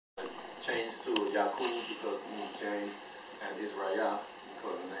changed to Yakub because it means James, and Israel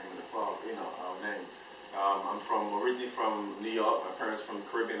because the name of the father, our name. I'm originally from New York. My parents from the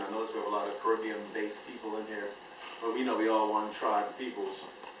Caribbean. I notice we have a lot of Caribbean-based people in here, but we know we all one tribe of peoples.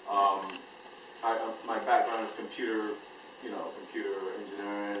 My background is computer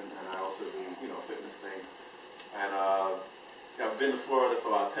engineering, and I also do fitness things. And I've been to Florida for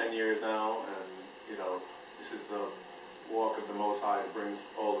about 10 years now, and this is the walk of the Most High that brings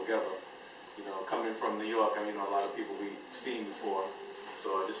all together. Coming from New York, a lot of people we've seen before,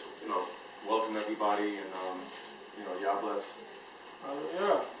 so I just welcome everybody, and y'all bless.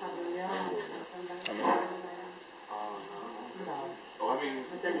 Hallelujah.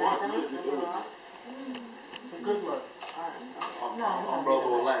 Good one. I'm Brother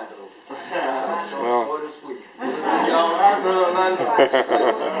Orlando. Short and sweet.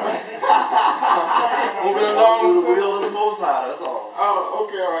 Moving along. Do the will of the Most High, that's all. Oh,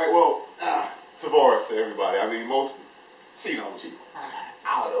 okay, all right. Well, Tavares to everybody. Most, I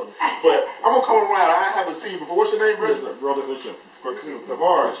don't know. But I'm going to come around. I haven't seen you before. What's your name, brother? Brother Bishop.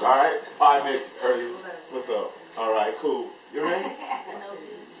 Tavares, all right? I met you earlier. What's up? All right, cool. Your name?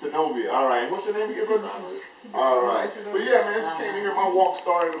 Zenobia. All right. And what's your name again, brother? All right. But yeah, man, just came in here. My walk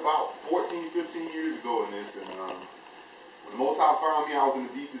started about 14, 15 years ago in this. And when the Most High found me, I was in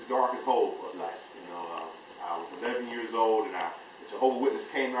the deepest, darkest hole of life. I was 11 years old, and the Jehovah's Witness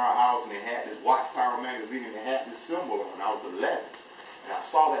came to our house, and they had this Watchtower magazine, and they had this symbol on. I was 11. And I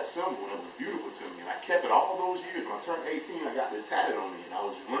saw that symbol, and it was beautiful to me. And I kept it all those years. When I turned 18, I got this tatted on me. And I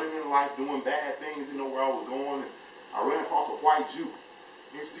was running in life, doing bad things, where I was going. And I ran across a white Jew.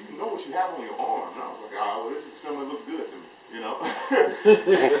 He said, "You know what you have on your arm?" And I was like, "Oh, well, this is something that looks good to me,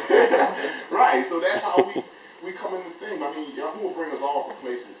 Right, so that's how we come in the thing. Yahuwah will bring us all from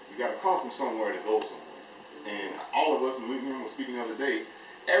places. You got to come from somewhere to go somewhere. And all of us, and we were speaking the other day,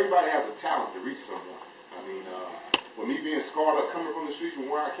 everybody has a talent to reach someone. With me being scarred up coming from the streets from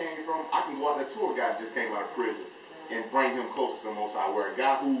where I came from, I can go out there to a guy that just came out of prison and bring him closer to the Most High. Where a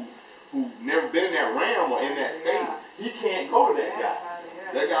guy who never been in that realm or in that state, he can't go to that guy.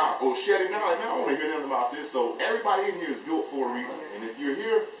 That guy will shut him down. I don't want to hear nothing about this. So everybody in here is built for a reason. And if you're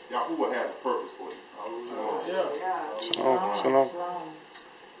here, Yahuwah has a purpose for you. Shalom.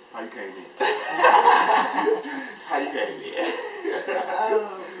 How you came in? How you came in?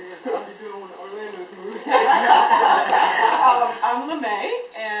 I'm LeMay,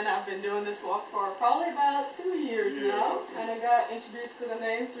 and I've been doing this walk for probably about 2 years now. Kind of got introduced to the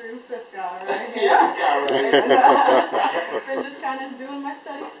name through this guy right here. Been just kind of doing my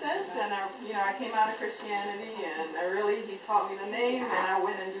study since, and I came out of Christianity, and he taught me the name, and I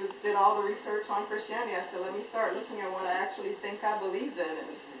went and did all the research on Christianity. I said, let me start looking at what I actually think I believed in,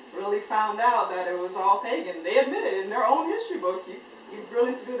 and really found out that it was all pagan. They admit it in their own history books. You're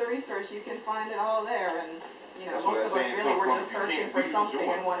willing to do the research, you can find it all there, and most of us really were just searching for something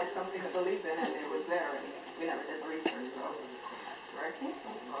and wanted something to believe in, and it was there, and we never did the research, so that's where I came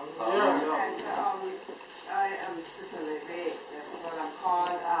from. I am Sister Levy, that's what I'm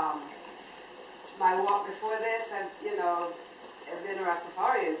called. My walk before this, I've been a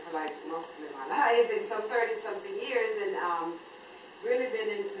Rastafarian for most of my life, in some 30-something years, and really been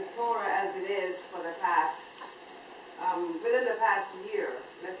into Torah as it is for the past, within the past year,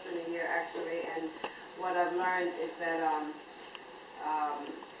 less than a year actually, and what I've learned is that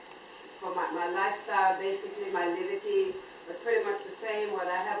for my lifestyle, basically my liberty was pretty much the same. What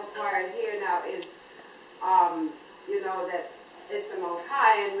I have acquired here now is, that it's the Most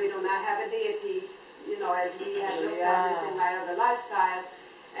High, and we do not have a deity, as we have looked at this in my other lifestyle.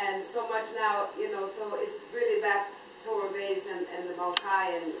 And so much now, so it's really back Torah-based and the Most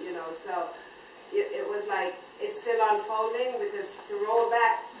High, and, so it was like, it's still unfolding, because to roll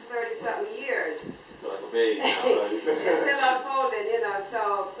back 30-something years, like a baby. it's still unfolding,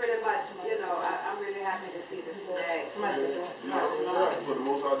 so pretty much, I'm really happy to see this today. That's what the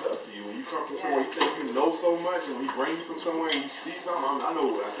Most High does to you. When you come from somewhere, you think you know so much, and when He brings you from somewhere and you see something, I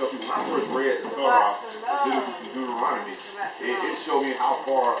know, I tell people, when I first read the Torah, from Deuteronomy, it showed me how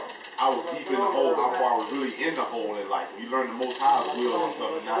far I was deep in the hole, how far I was really in the hole in life. You learn the Most High's will and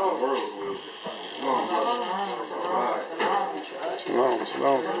stuff, and not the world's will.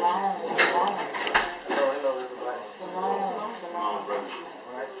 Shalom.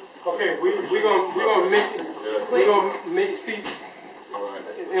 Okay, we gonna make seats.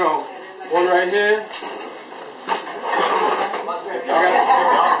 One right here.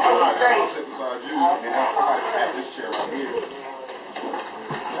 I'll sit beside you, and outside have this chair right here.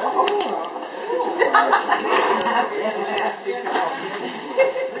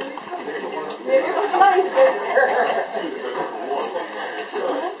 It was nice in there.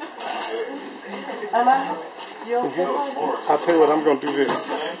 Am I? You okay? Of course. I'll tell you what, I'm going to do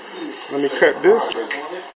this. Let me cut this.